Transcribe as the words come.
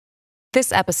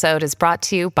This episode is brought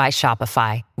to you by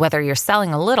Shopify. Whether you're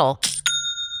selling a little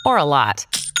or a lot,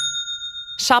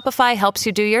 Shopify helps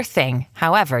you do your thing,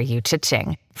 however you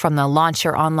cha-ching. From the launch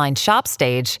your online shop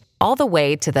stage, all the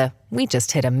way to the we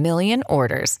just hit 1 million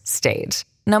orders stage.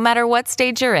 No matter what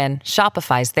stage you're in,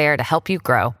 Shopify's there to help you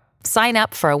grow. Sign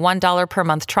up for a $1 per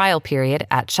month trial period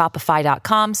at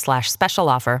shopify.com/special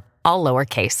offer, all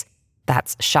lowercase.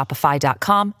 That's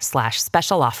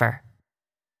shopify.com/special offer.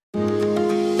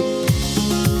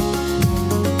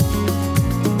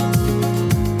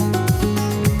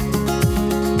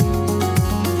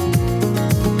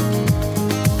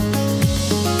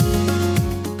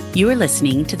 You are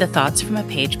listening to the Thoughts from a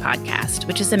Page podcast,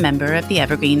 which is a member of the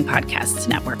Evergreen Podcasts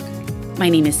Network. My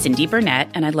name is Cindy Burnett,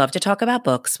 and I love to talk about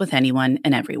books with anyone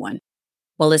and everyone.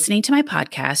 While listening to my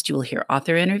podcast, you will hear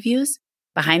author interviews,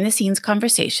 behind-the-scenes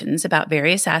conversations about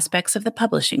various aspects of the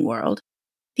publishing world,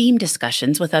 theme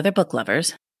discussions with other book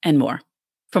lovers, and more.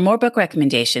 For more book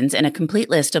recommendations and a complete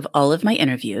list of all of my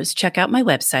interviews, check out my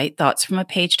website,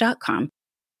 thoughtsfromapage.com,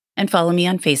 and follow me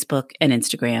on Facebook and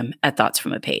Instagram at Thoughts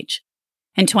From A Page.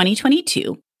 In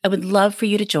 2022, I would love for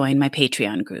you to join my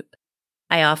Patreon group.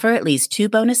 I offer at least 2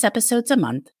 bonus episodes a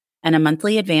month and a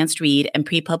monthly advanced read and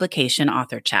pre-publication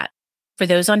author chat. For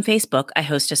those on Facebook, I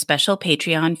host a special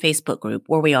Patreon Facebook group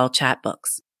where we all chat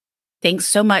books. Thanks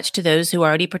so much to those who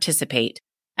already participate,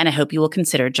 and I hope you will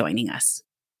consider joining us.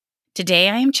 Today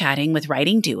I am chatting with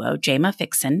writing duo Jayma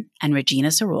Fixon and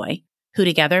Regina Soroy, who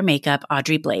together make up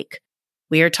Audrey Blake.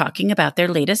 We are talking about their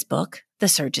latest book, The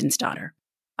Surgeon's Daughter.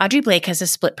 Audrey Blake has a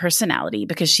split personality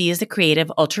because she is the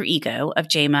creative alter ego of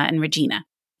Jayma and Regina,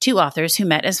 2 authors who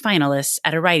met as finalists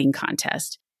at a writing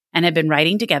contest and have been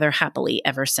writing together happily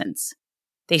ever since.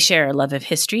 They share a love of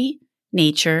history,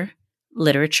 nature,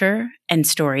 literature, and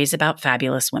stories about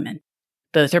fabulous women.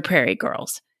 Both are prairie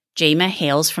girls. Jayma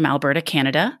hails from Alberta,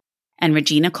 Canada, and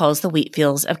Regina calls the wheat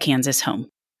fields of Kansas home.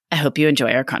 I hope you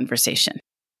enjoy our conversation.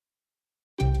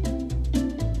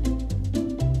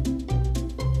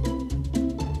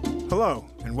 Hello,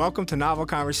 and welcome to Novel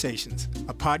Conversations,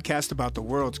 a podcast about the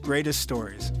world's greatest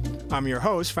stories. I'm your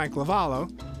host, Frank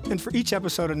Lavallo, and for each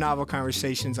episode of Novel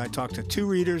Conversations, I talk to 2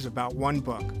 readers about one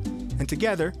book. And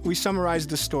together, we summarize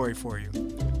the story for you.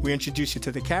 We introduce you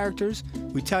to the characters,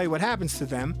 we tell you what happens to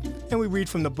them, and we read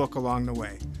from the book along the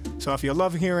way. So if you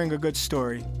love hearing a good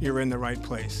story, you're in the right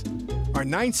place. Our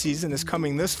 9th season is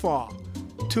coming this fall.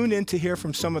 Tune in to hear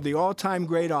from some of the all-time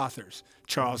great authors,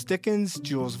 Charles Dickens,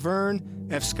 Jules Verne,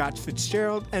 F. Scott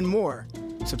Fitzgerald, and more.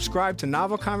 Subscribe to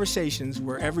Novel Conversations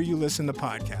wherever you listen to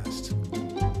podcasts.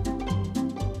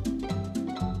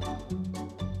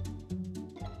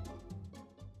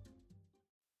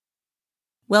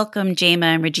 Welcome,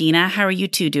 Jayma and Regina. How are you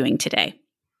 2 doing today?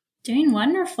 Doing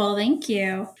wonderful, thank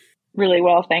you. Really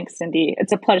well, thanks, Cindy.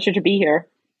 It's a pleasure to be here.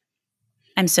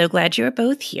 I'm so glad you're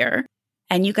both here.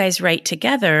 And you guys write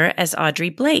together as Audrey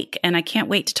Blake. And I can't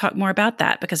wait to talk more about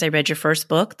that because I read your first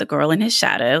book, The Girl in His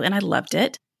Shadow, and I loved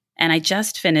it. And I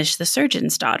just finished The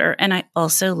Surgeon's Daughter, and I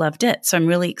also loved it. So I'm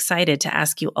really excited to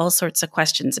ask you all sorts of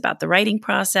questions about the writing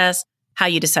process, how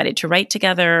you decided to write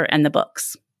together, and the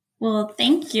books. Well,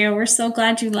 thank you. We're so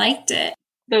glad you liked it.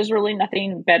 There's really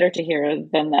nothing better to hear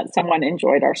than that someone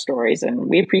enjoyed our stories, and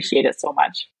we appreciate it so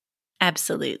much.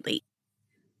 Absolutely.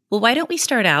 Well, why don't we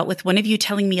start out with one of you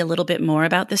telling me a little bit more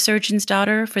about The Surgeon's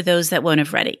Daughter for those that won't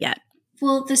have read it yet?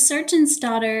 Well, The Surgeon's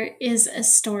Daughter is a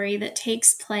story that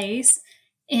takes place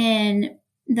in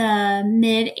the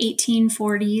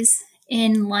mid-1840s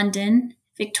in London,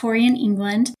 Victorian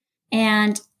England,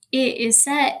 and it is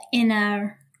set in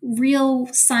a real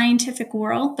scientific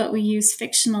world, but we use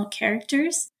fictional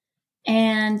characters,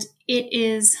 and it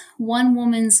is one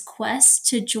woman's quest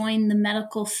to join the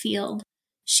medical field.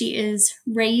 She is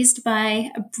raised by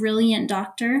a brilliant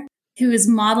doctor who is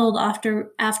modeled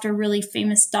after really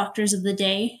famous doctors of the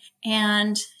day.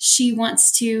 And she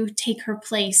wants to take her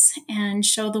place and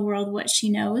show the world what she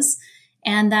knows.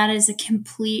 And that is a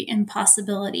complete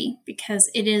impossibility because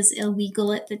it is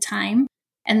illegal at the time.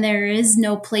 And there is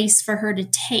no place for her to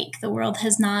take. The world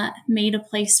has not made a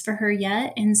place for her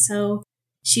yet. And so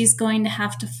she's going to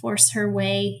have to force her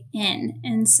way in.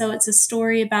 And so it's a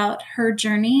story about her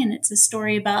journey, and it's a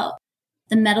story about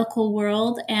the medical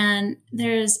world. And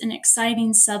there's an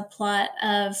exciting subplot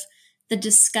of the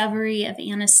discovery of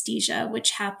anesthesia,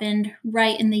 which happened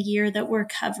right in the year that we're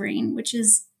covering, which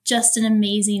is just an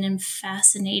amazing and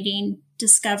fascinating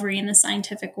discovery in the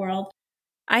scientific world.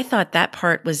 I thought that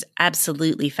part was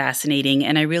absolutely fascinating,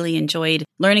 and I really enjoyed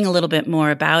learning a little bit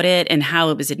more about it and how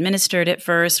it was administered at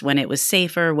first, when it was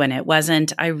safer, when it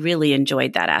wasn't. I really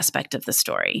enjoyed that aspect of the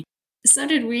story. So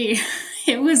did we.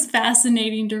 It was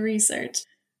fascinating to research.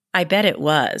 I bet it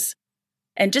was.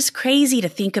 And just crazy to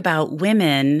think about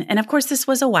women. And of course, this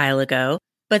was a while ago,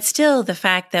 but still the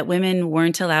fact that women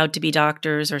weren't allowed to be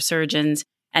doctors or surgeons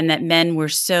and that men were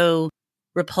so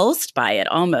repulsed by it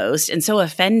almost and so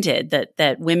offended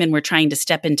that women were trying to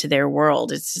step into their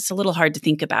world. It's just a little hard to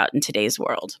think about in today's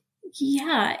world.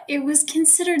 Yeah, it was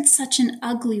considered such an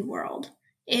ugly world.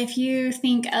 If you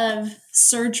think of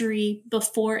surgery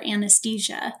before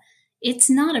anesthesia, it's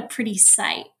not a pretty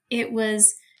sight. It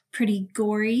was pretty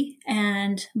gory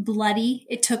and bloody.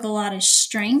 It took a lot of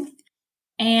strength,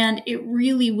 and it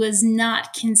really was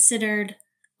not considered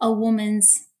a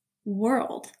woman's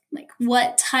world. Like,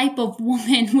 what type of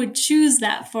woman would choose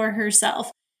that for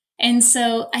herself? And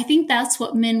so I think that's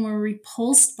what men were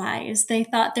repulsed by, is they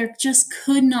thought there just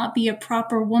could not be a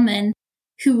proper woman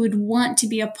who would want to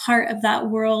be a part of that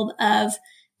world of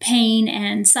pain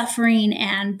and suffering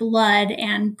and blood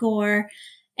and gore.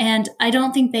 And I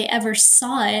don't think they ever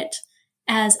saw it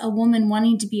as a woman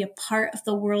wanting to be a part of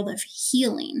the world of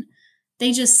healing.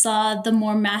 They just saw the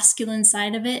more masculine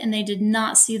side of it, and they did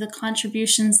not see the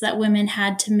contributions that women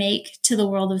had to make to the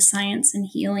world of science and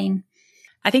healing.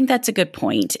 I think that's a good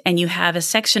point. And you have a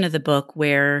section of the book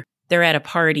where they're at a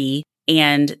party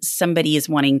and somebody is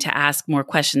wanting to ask more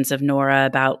questions of Nora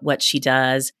about what she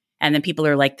does. And then people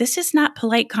are like, this is not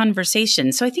polite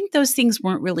conversation. So I think those things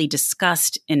weren't really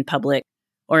discussed in public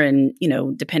or in,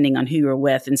 depending on who you're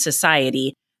with in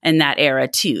society in that era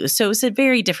too. So it was a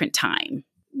very different time.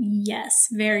 Yes,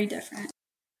 very different.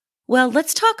 Well,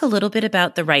 let's talk a little bit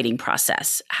about the writing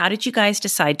process. How did you guys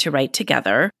decide to write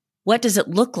together? What does it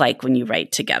look like when you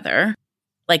write together?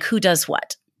 Like, who does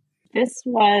what? This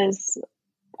was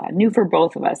new for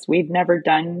both of us. We've never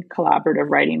done collaborative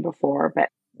writing before, but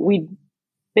we'd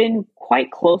been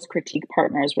quite close critique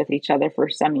partners with each other for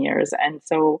some years. And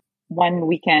so one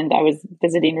weekend I was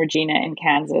visiting Regina in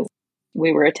Kansas.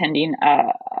 We were attending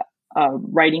a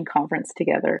writing conference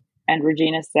together. And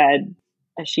Regina said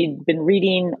she'd been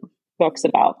reading books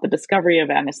about the discovery of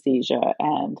anesthesia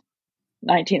and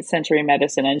 19th century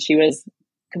medicine, and she was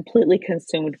completely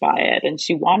consumed by it. And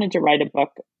she wanted to write a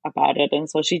book about it. And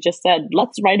so she just said,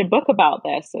 let's write a book about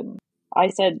this. And I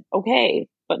said, okay,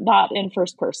 but not in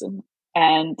first person.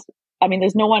 And I mean,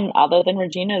 there's no one other than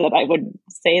Regina that I would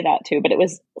say that to, but it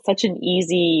was such an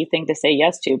easy thing to say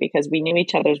yes to because we knew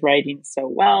each other's writing so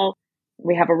well.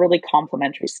 We have a really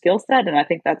complementary skill set. And I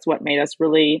think that's what made us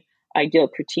really ideal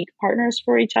critique partners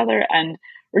for each other. And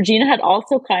Regina had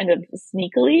also kind of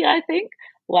sneakily, I think,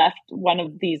 left one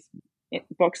of these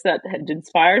books that had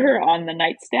inspired her on the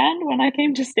nightstand when I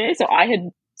came to stay. So I had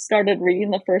started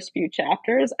reading the first few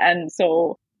chapters. And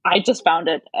so I just found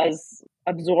it as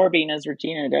absorbing as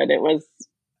Regina did. It was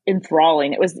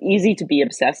enthralling. It was easy to be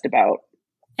obsessed about.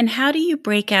 And how do you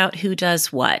break out who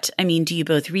does what? I mean, do you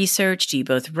both research? Do you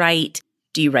both write?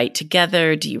 Do you write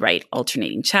together? Do you write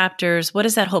alternating chapters? What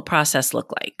does that whole process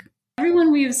look like?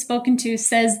 Everyone we have spoken to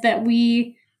says that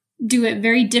we do it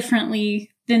very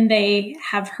differently than they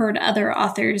have heard other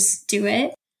authors do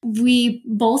it. We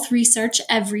both research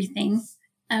everything.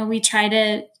 We try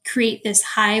to create this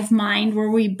hive mind where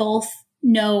we both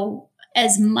know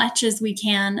as much as we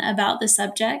can about the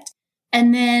subject.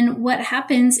 And then what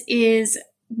happens is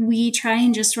we try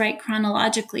and just write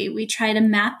chronologically. We try to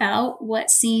map out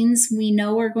what scenes we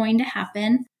know are going to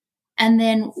happen. And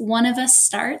then one of us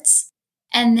starts,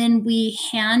 and then we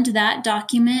hand that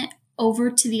document over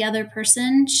to the other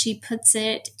person. She puts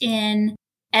it in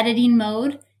editing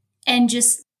mode and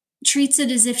just treats it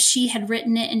as if she had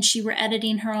written it and she were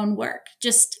editing her own work.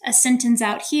 Just a sentence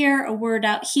out here, a word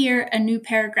out here, a new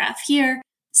paragraph here,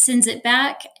 sends it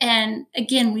back. And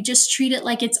again, we just treat it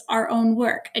like it's our own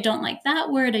work. I don't like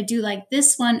that word. I do like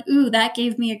this one. Ooh, that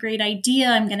gave me a great idea.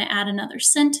 I'm going to add another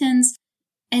sentence.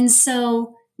 And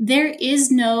so there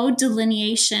is no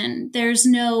delineation. There's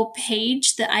no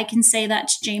page that I can say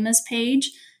that's Jema's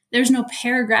page. There's no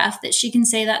paragraph that she can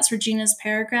say that's Regina's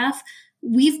paragraph.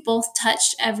 We've both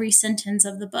touched every sentence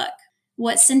of the book.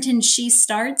 What sentence she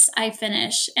starts, I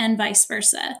finish, and vice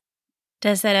versa.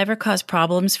 Does that ever cause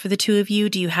problems for the two of you?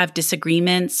 Do you have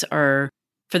disagreements, or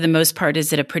for the most part,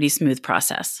 is it a pretty smooth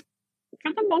process?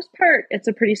 For the most part, it's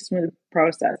a pretty smooth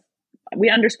process.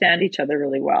 We understand each other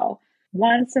really well.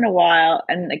 Once in a while,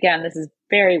 and again, this is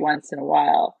very once in a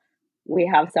while, we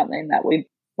have something that we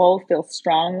both feel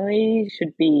strongly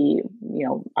should be,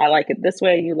 I like it this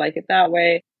way, you like it that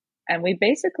way. And we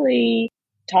basically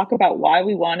talk about why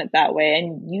we want it that way.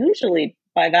 And usually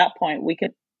by that point,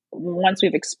 once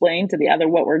we've explained to the other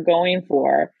what we're going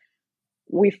for,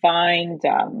 we find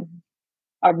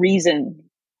a reason,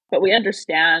 but we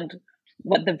understand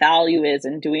what the value is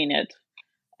in doing it.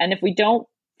 And if we don't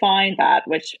find that,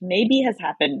 which maybe has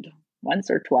happened once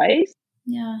or twice,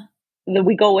 then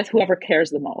we go with whoever cares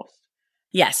the most.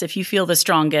 Yes, if you feel the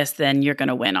strongest, then you're going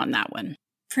to win on that one.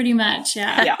 Pretty much,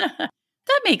 yeah.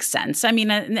 That makes sense. I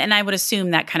mean, and I would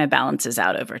assume that kind of balances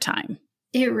out over time.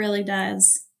 It really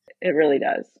does. It really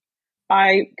does.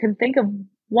 I can think of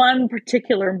one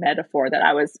particular metaphor that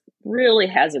I was really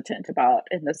hesitant about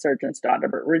in The Surgeon's Daughter,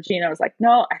 but Regina was like,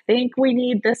 no, I think we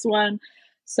need this one.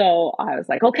 So I was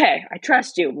like, okay, I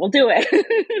trust you. We'll do it.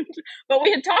 But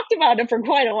we had talked about it for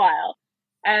quite a while.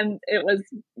 And it was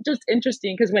just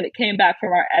interesting because when it came back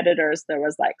from our editors, there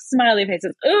was like smiley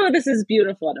faces. Oh, this is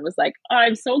beautiful. And it was like, oh,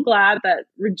 I'm so glad that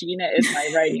Regina is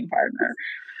my writing partner.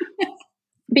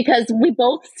 Because we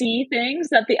both see things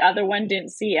that the other one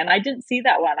didn't see. And I didn't see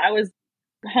that one. I was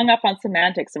hung up on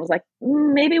semantics and was like,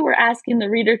 maybe we're asking the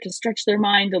reader to stretch their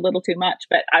mind a little too much.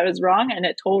 But I was wrong and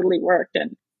it totally worked.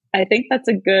 And I think that's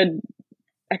a good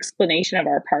explanation of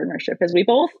our partnership, is we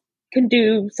both can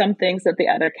do some things that the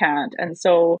other can't. And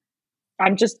so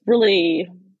I'm just really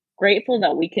grateful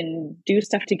that we can do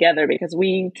stuff together, because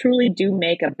we truly do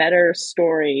make a better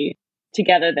story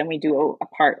together than we do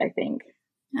apart, I think.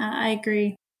 I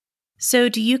agree. So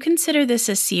do you consider this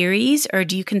a series, or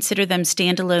do you consider them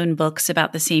standalone books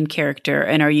about the same character?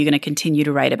 And are you going to continue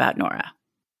to write about Nora?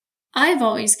 I've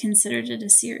always considered it a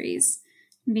series,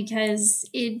 because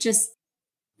it just,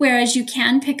 whereas you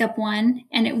can pick up one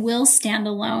and it will stand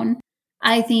alone,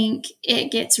 I think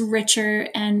it gets richer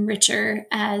and richer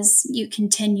as you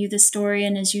continue the story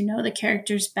and as you know the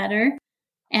characters better.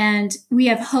 And we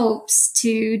have hopes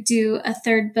to do a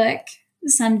third book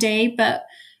someday, but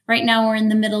right now we're in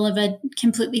the middle of a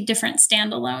completely different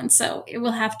standalone, so it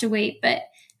will have to wait. But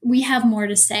we have more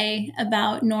to say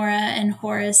about Nora and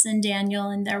Horace and Daniel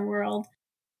and their world.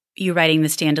 You writing the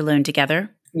standalone together?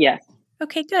 Yes.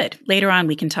 Okay, good. Later on,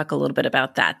 we can talk a little bit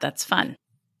about that. That's fun.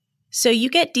 So you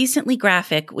get decently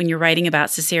graphic when you're writing about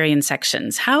cesarean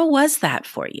sections. How was that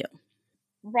for you?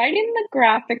 Writing the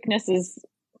graphicness is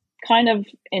kind of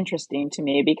interesting to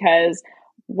me, because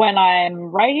when I'm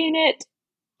writing it,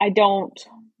 I don't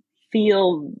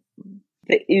feel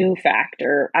the ew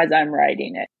factor as I'm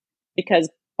writing it, because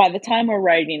by the time we're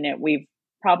writing it, we've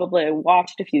probably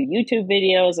watched a few YouTube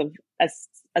videos of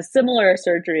a similar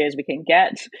surgery as we can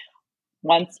get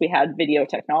once we had video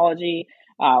technology.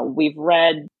 We've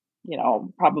read,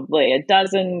 probably a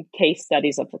dozen case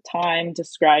studies of the time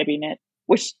describing it,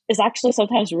 which is actually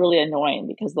sometimes really annoying,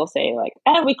 because they'll say like,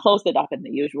 we closed it up in the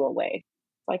usual way.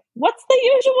 Like, what's the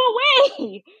usual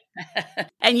way?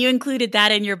 And you included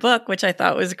that in your book, which I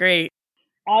thought was great.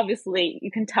 Obviously, you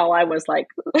can tell I was like,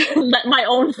 let my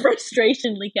own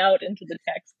frustration leak out into the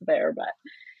text there. But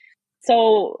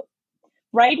so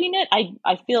writing it,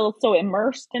 I feel so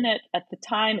immersed in it at the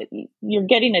time. You're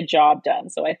getting a job done.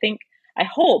 So I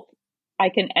hope I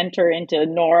can enter into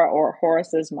Nora or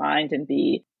Horace's mind and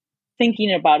be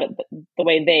thinking about it the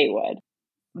way they would.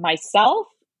 Myself,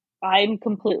 I'm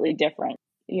completely different.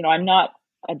 I'm not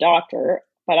a doctor,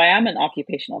 but I am an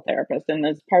occupational therapist. And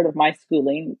as part of my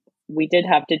schooling, we did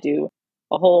have to do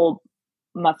a whole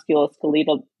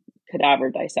musculoskeletal cadaver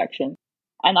dissection.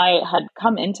 And I had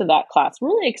come into that class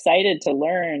really excited to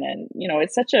learn. And,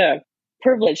 it's such a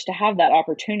privilege to have that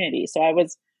opportunity. So I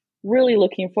was really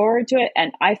looking forward to it.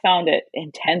 And I found it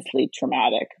intensely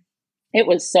traumatic. It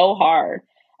was so hard.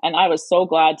 And I was so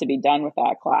glad to be done with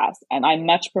that class. And I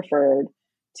much preferred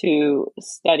to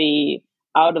study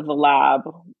out of the lab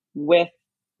with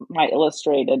my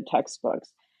illustrated textbooks.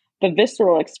 The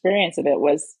visceral experience of it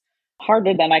was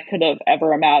harder than I could have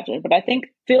ever imagined. But I think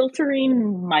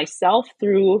filtering myself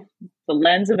through the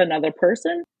lens of another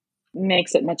person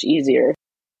makes it much easier.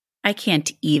 I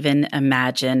can't even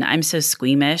imagine. I'm so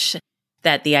squeamish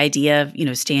that the idea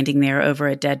of, standing there over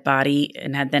a dead body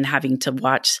and then having to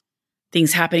watch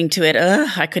things happening to it,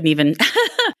 I couldn't even,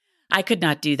 I could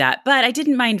not do that. But I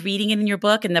didn't mind reading it in your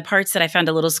book. And the parts that I found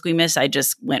a little squeamish, I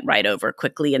just went right over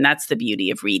quickly. And that's the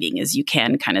beauty of reading, is you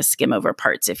can kind of skim over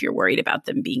parts if you're worried about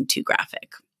them being too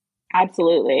graphic.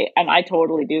 Absolutely. And I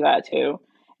totally do that too.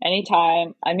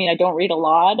 Anytime, I don't read a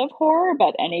lot of horror,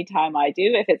 but anytime I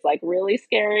do, if it's like really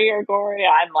scary or gory,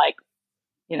 I'm like,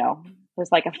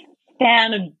 there's like a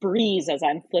fan of breeze as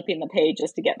I'm flipping the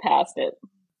pages to get past it.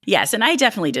 Yes, and I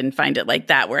definitely didn't find it like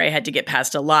that, where I had to get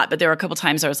past a lot. But there were a couple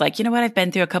times I was like, you know what? I've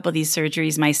been through a couple of these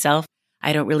surgeries myself.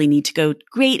 I don't really need to go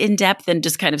great in depth, and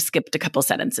just kind of skipped a couple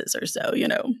sentences or so,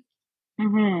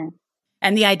 Mm-hmm.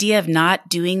 And the idea of not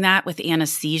doing that with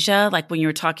anesthesia, like when you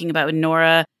were talking about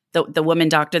Nora, the woman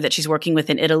doctor that she's working with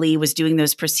in Italy was doing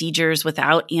those procedures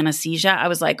without anesthesia. I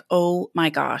was like, oh my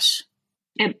gosh.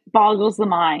 It boggles the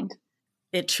mind.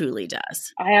 It truly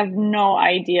does. I have no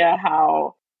idea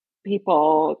how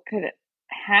people could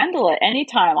handle it.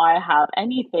 Anytime I have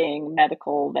anything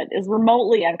medical that is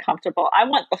remotely uncomfortable, I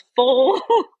want the full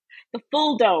the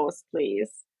full dose, please.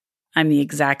 I'm the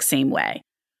exact same way.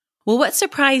 Well, what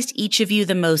surprised each of you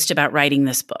the most about writing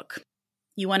this book?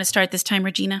 You want to start this time,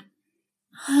 Regina?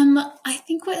 I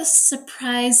think what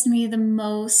surprised me the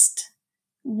most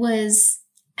was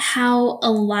how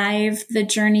alive the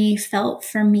journey felt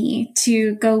for me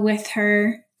to go with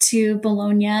her to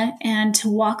Bologna and to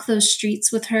walk those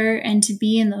streets with her and to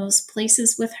be in those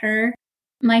places with her.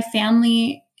 My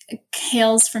family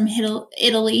hails from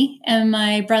Italy, and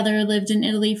my brother lived in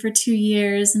Italy for 2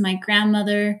 years, and my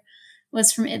grandmother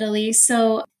was from Italy.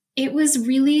 So it was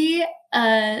really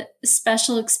a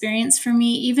special experience for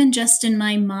me, even just in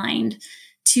my mind,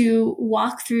 to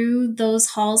walk through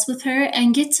those halls with her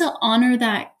and get to honor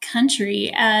that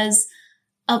country as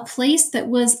a place that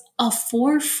was a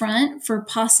forefront for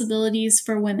possibilities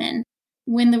for women.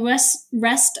 When the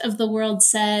rest of the world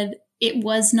said it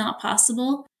was not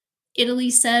possible, Italy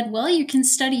said, well, you can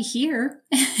study here.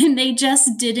 And they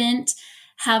just didn't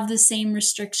have the same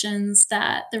restrictions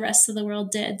that the rest of the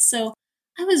world did. So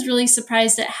I was really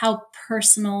surprised at how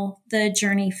personal the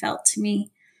journey felt to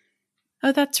me.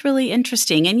 Oh, that's really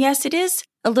interesting. And yes, it is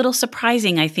a little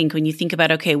surprising, I think, when you think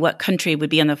about, okay, what country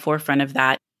would be on the forefront of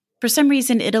that? For some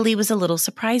reason, Italy was a little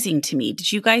surprising to me.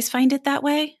 Did you guys find it that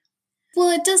way? Well,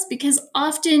 it does, because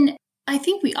I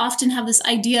think we often have this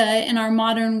idea in our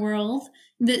modern world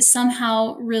that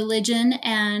somehow religion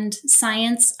and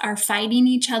science are fighting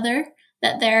each other,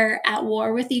 that they're at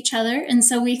war with each other. And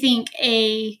so we think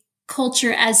a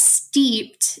culture as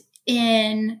steeped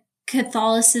in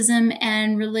Catholicism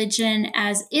and religion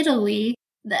as Italy,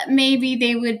 that maybe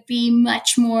they would be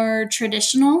much more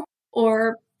traditional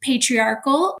or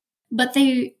patriarchal, but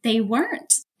they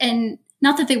weren't. And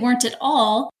not that they weren't at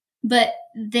all, but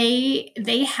they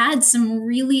had some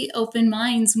really open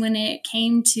minds when it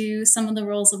came to some of the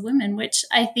roles of women, which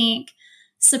I think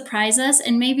surprise us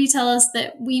and maybe tell us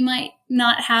that we might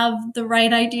not have the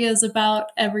right ideas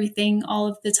about everything all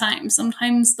of the time.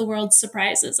 Sometimes the world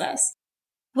surprises us.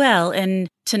 Well, and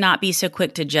to not be so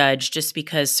quick to judge just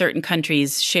because certain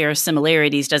countries share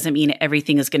similarities doesn't mean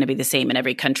everything is going to be the same in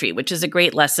every country, which is a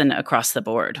great lesson across the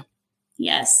board.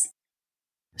 Yes.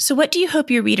 So what do you hope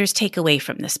your readers take away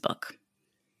from this book?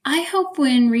 I hope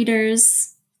when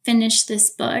readers finish this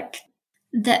book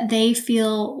that they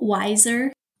feel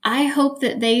wiser. I hope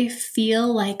that they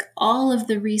feel like all of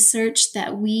the research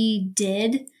that we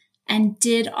did and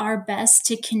did our best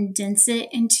to condense it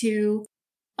into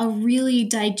a really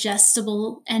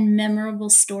digestible and memorable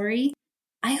story.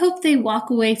 I hope they walk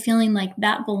away feeling like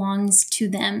that belongs to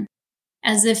them,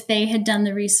 as if they had done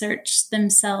the research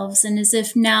themselves and as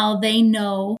if now they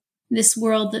know this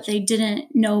world that they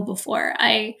didn't know before.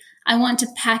 I want to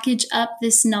package up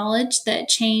this knowledge that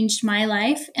changed my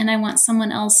life, and I want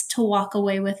someone else to walk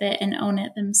away with it and own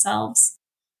it themselves.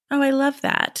 Oh, I love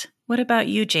that. What about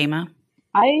you, Jema?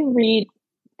 I read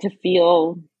to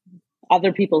feel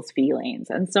other people's feelings.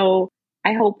 And so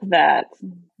I hope that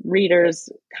readers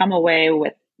come away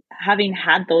with having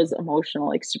had those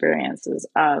emotional experiences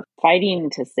of fighting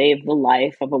to save the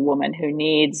life of a woman who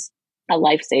needs a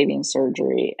life-saving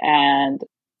surgery, and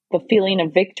the feeling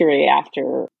of victory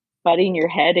after butting your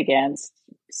head against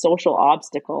social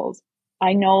obstacles.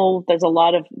 I know there's a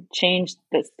lot of change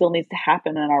that still needs to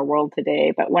happen in our world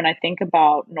today, but when I think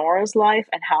about Nora's life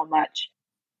and how much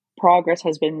progress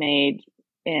has been made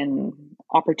in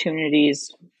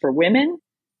opportunities for women,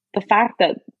 the fact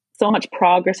that so much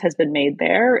progress has been made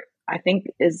there, I think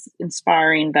is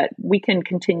inspiring, that we can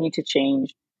continue to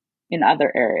change in other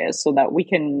areas so that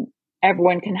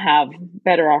everyone can have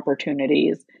better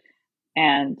opportunities.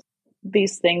 And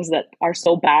these things that are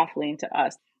so baffling to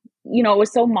us. You know, it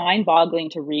was so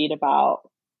mind-boggling to read about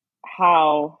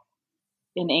how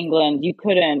in England you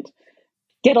couldn't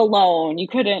get a loan, you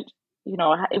couldn't,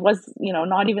 it was,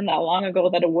 not even that long ago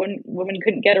that a woman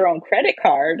couldn't get her own credit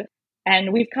card.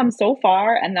 And we've come so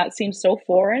far, and that seems so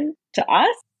foreign to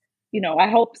us. I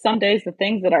hope some days the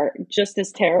things that are just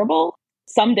as terrible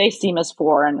someday seem as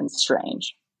foreign and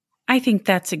strange. I think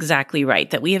that's exactly right,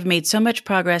 that we have made so much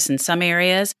progress in some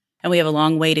areas and we have a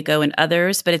long way to go in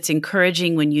others, but it's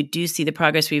encouraging when you do see the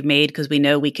progress we've made because we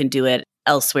know we can do it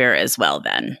elsewhere as well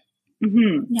then.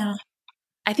 Mm-hmm. Yeah.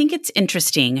 I think it's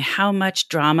interesting how much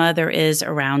drama there is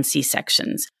around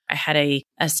C-sections. I had a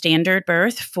standard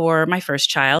birth for my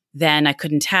first child. Then I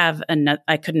couldn't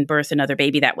birth another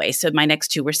baby that way. So my next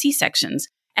two were C-sections.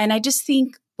 And I just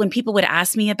think when people would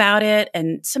ask me about it,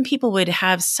 and some people would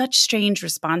have such strange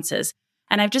responses.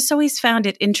 And I've just always found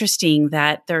it interesting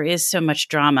that there is so much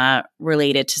drama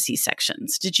related to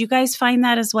C-sections. Did you guys find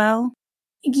that as well?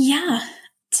 Yeah.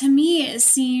 To me,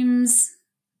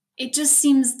 it just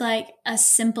seems like a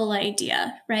simple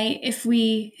idea, right? If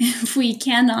we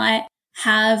cannot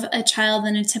have a child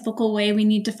in a typical way, we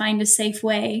need to find a safe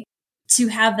way to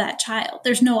have that child.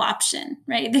 There's no option,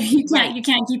 right? You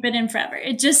can't keep it in forever.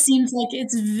 It just seems like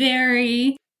it's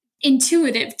very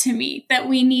intuitive to me that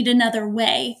we need another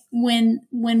way when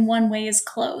one way is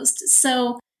closed.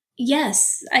 So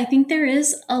yes, I think there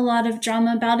is a lot of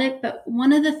drama about it, but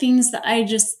one of the things that I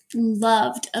just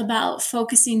loved about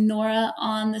focusing Nora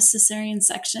on the cesarean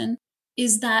section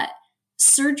is that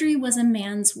surgery was a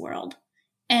man's world,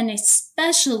 and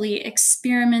especially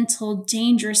experimental,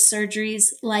 dangerous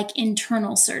surgeries like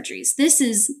internal surgeries. This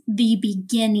is the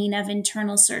beginning of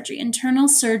internal surgery. Internal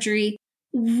surgery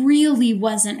really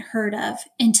wasn't heard of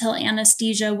until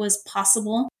anesthesia was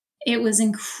possible. It was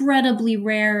incredibly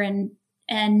rare and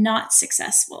not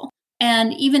successful.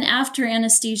 And even after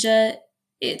anesthesia,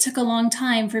 it took a long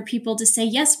time for people to say,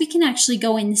 yes, we can actually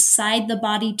go inside the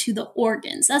body to the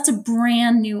organs. That's a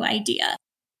brand new idea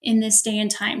in this day and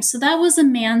time. So that was a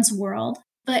man's world,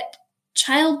 but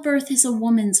childbirth is a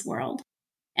woman's world.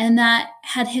 And that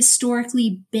had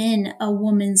historically been a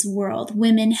woman's world,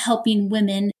 women helping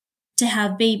women to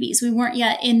have babies. We weren't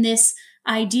yet in this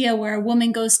idea where a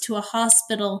woman goes to a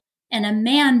hospital and a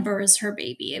man births her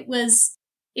baby. It was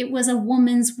a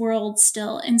woman's world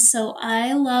still. And so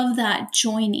I love that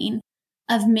joining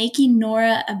of making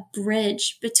Nora a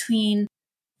bridge between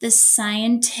the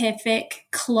scientific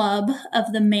club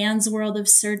of the man's world of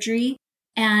surgery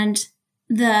and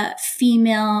the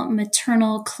female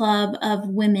maternal club of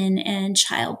women and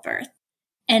childbirth.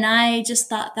 And I just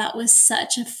thought that was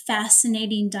such a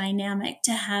fascinating dynamic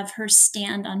to have her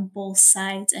stand on both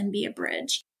sides and be a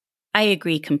bridge. I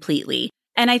agree completely.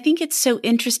 And I think it's so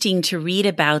interesting to read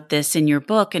about this in your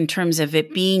book in terms of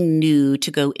it being new to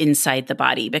go inside the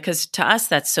body, because to us,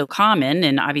 that's so common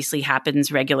and obviously happens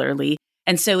regularly.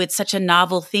 And so it's such a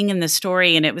novel thing in the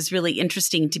story. And it was really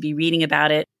interesting to be reading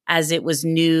about it as it was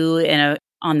new and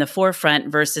on the forefront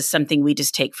versus something we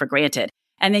just take for granted.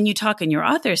 And then you talk in your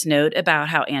author's note about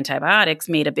how antibiotics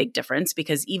made a big difference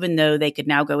because even though they could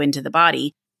now go into the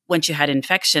body, once you had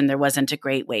infection, there wasn't a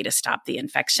great way to stop the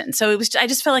infection. So I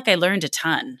just felt like I learned a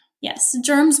ton. Yes,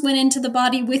 germs went into the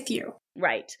body with you.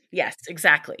 Right. Yes,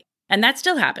 exactly. And that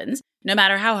still happens, no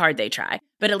matter how hard they try.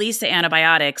 But at least the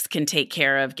antibiotics can take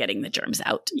care of getting the germs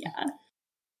out. Yeah.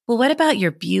 Well, what about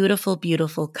your beautiful,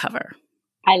 beautiful cover?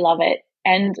 I love it.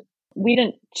 And we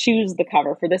didn't choose the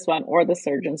cover for this one or The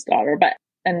Surgeon's Daughter,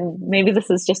 and maybe this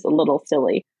is just a little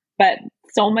silly, but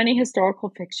so many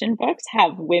historical fiction books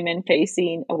have women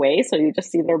facing away, so you just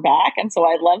see their back. And so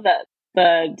I love that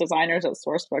the designers at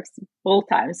Sourcebooks both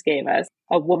times gave us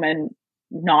a woman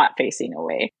not facing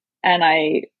away. And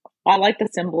I like the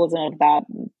symbolism of that.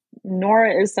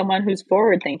 Nora is someone who's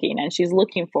forward thinking and she's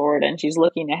looking forward and she's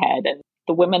looking ahead. And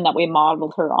the women that we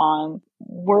modeled her on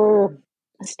were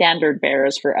standard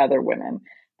bearers for other women.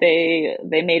 They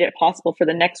made it possible for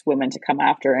the next women to come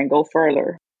after and go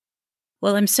further.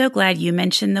 Well, I'm so glad you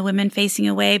mentioned the women facing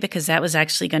away because that was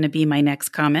actually going to be my next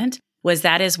comment, was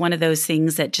that is one of those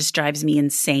things that just drives me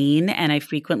insane and I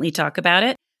frequently talk about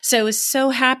it. So I was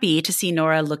so happy to see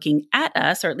Nora looking at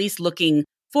us, or at least looking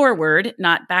forward,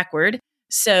 not backward.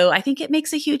 So I think it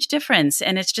makes a huge difference.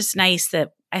 And it's just nice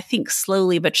that I think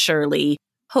slowly but surely,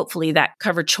 hopefully that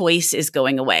cover choice is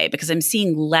going away because I'm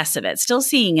seeing less of it. Still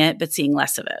seeing it, but seeing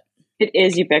less of it. It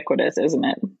is ubiquitous, isn't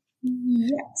it?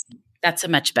 Yes. That's a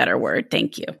much better word.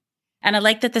 Thank you. And I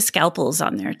like that the scalpel's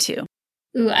on there too.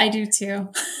 Ooh, I do too.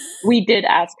 We did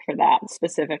ask for that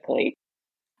specifically.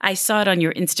 I saw it on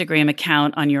your Instagram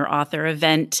account on your author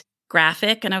event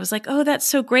graphic. And I was like, oh, that's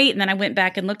so great. And then I went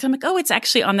back and looked. I'm like, oh, it's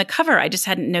actually on the cover. I just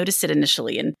hadn't noticed it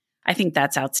initially. And I think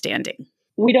that's outstanding.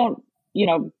 We don't,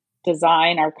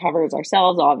 design our covers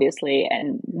ourselves, obviously.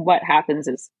 And what happens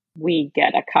is we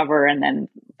get a cover and then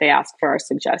they ask for our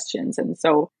suggestions. And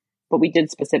so, but we did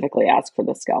specifically ask for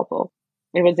the scalpel.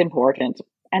 It was important.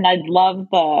 And I love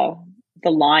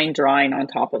the line drawing on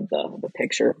top of the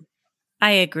picture. I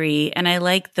agree. And I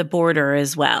like the border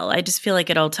as well. I just feel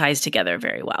like it all ties together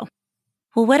very well.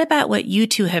 Well, what about what you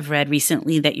two have read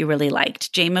recently that you really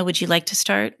liked? Jema, would you like to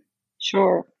start?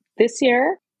 Sure. This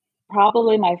year,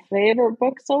 probably my favorite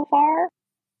book so far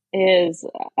is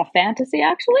a fantasy,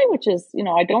 actually, which is,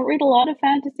 I don't read a lot of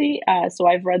fantasy. So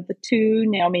I've read the two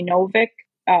Naomi Novik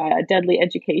Deadly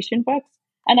Education books.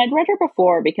 And I'd read her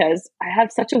before because I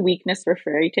have such a weakness for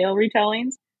fairy tale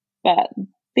retellings. But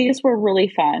these were really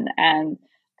fun and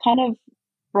kind of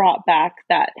brought back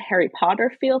that Harry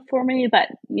Potter feel for me, but,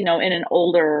 in an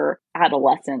older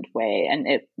adolescent way. And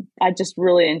I just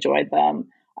really enjoyed them.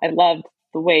 I loved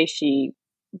the way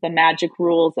the magic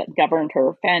rules that governed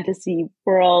her fantasy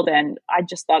world. And I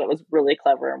just thought it was really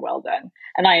clever and well done.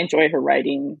 And I enjoy her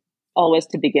writing always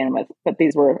to begin with, but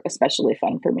these were especially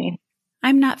fun for me.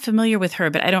 I'm not familiar with her,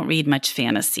 but I don't read much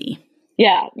fantasy.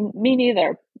 Yeah, me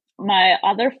neither. My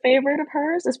other favorite of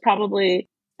hers is probably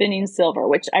Spinning Silver,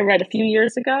 which I read a few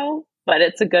years ago, but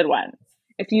it's a good one.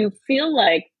 If you feel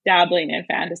like dabbling in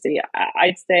fantasy,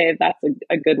 I'd say that's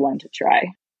a good one to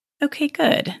try. Okay,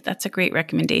 good. That's a great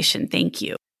recommendation. Thank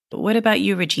you. What about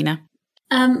you, Regina?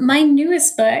 My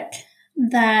newest book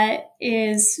that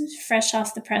is fresh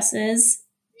off the presses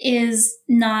is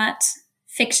not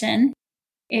fiction.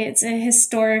 It's a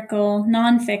historical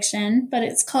nonfiction, but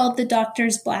it's called The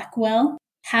Doctor's Black Well: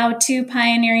 How Two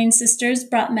Pioneering Sisters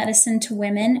Brought Medicine to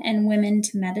Women and Women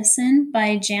to Medicine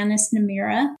by Janice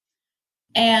Namira.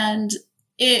 And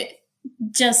it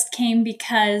just came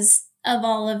because of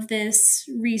all of this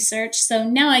research. So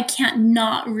now I can't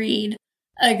not read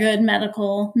a good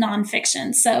medical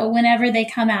nonfiction. So whenever they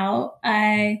come out,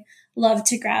 I love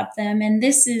to grab them. And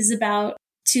this is about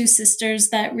two sisters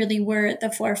that really were at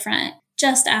the forefront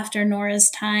just after Nora's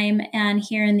time and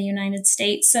here in the United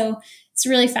States. So it's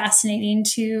really fascinating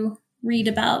to read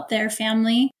about their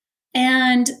family.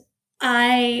 And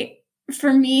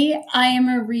for me, I am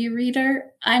a rereader.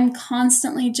 I'm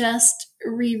constantly just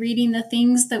rereading the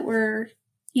things that were,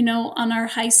 on our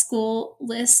high school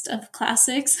list of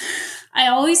classics. I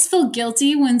always feel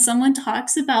guilty when someone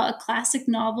talks about a classic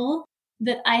novel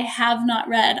that I have not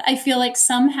read. I feel like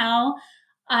somehow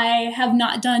I have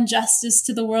not done justice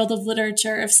to the world of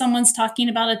literature. If someone's talking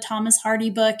about a Thomas Hardy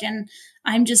book and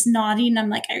I'm just nodding, I'm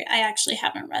like, I actually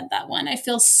haven't read that one. I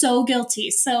feel so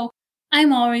guilty. So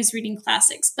I'm always reading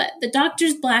classics, but The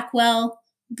Doctor's Black Well,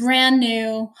 brand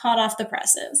new, hot off the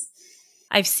presses.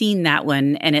 I've seen that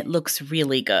one and it looks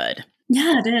really good.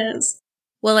 Yeah, it is.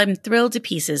 Well, I'm thrilled to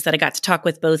pieces that I got to talk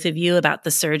with both of you about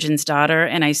The Surgeon's Daughter,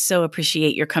 and I so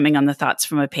appreciate your coming on the Thoughts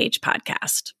from a Page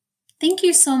podcast. Thank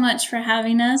you so much for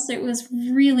having us. It was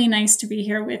really nice to be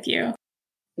here with you.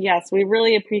 Yes, we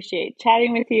really appreciate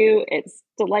chatting with you. It's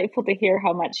delightful to hear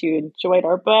how much you enjoyed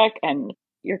our book, and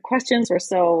your questions were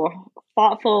so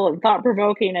thoughtful and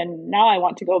thought-provoking, and now I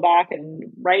want to go back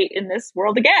and write in this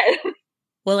world again.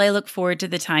 Well, I look forward to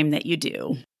the time that you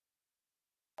do.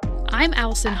 I'm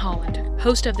Allison Holland,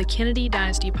 host of the Kennedy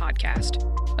Dynasty podcast.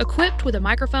 Equipped with a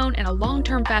microphone and a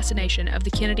long-term fascination of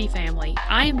the Kennedy family,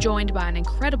 I am joined by an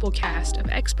incredible cast of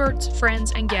experts,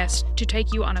 friends, and guests to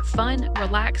take you on a fun,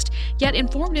 relaxed, yet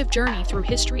informative journey through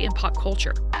history and pop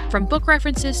culture. From book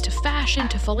references to fashion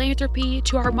to philanthropy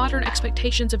to our modern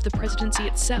expectations of the presidency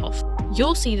itself,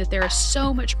 you'll see that there is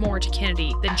so much more to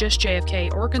Kennedy than just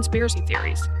JFK or conspiracy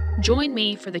theories. Join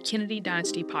me for the Kennedy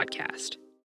Dynasty podcast.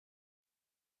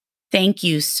 Thank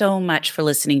you so much for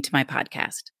listening to my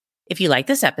podcast. If you like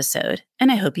this episode,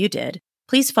 and I hope you did,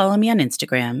 please follow me on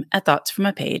Instagram at Thoughts from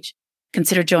a Page.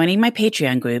 Consider joining my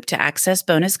Patreon group to access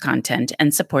bonus content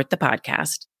and support the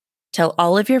podcast. Tell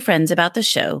all of your friends about the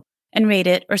show and rate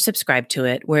it or subscribe to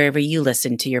it wherever you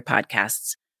listen to your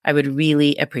podcasts. I would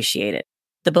really appreciate it.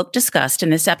 The book discussed in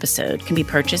this episode can be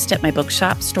purchased at my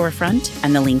bookshop storefront,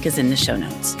 and the link is in the show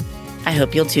notes. I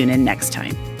hope you'll tune in next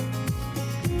time.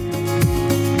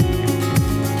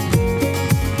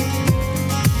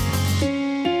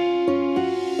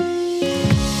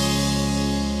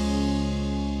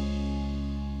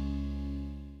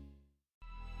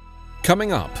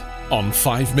 Coming up on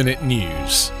 5 Minute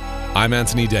News, I'm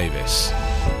Anthony Davis.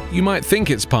 You might think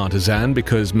it's partisan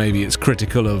because maybe it's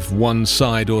critical of one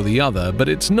side or the other, but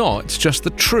it's not, it's just the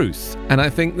truth. And I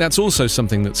think that's also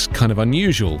something that's kind of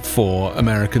unusual for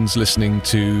Americans listening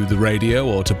to the radio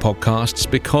or to podcasts,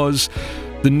 because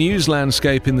the news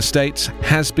landscape in the States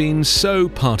has been so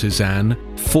partisan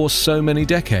for so many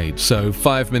decades. So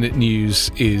 5 Minute News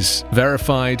is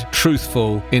verified,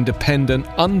 truthful, independent,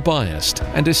 unbiased,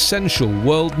 and essential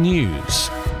world news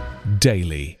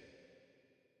daily.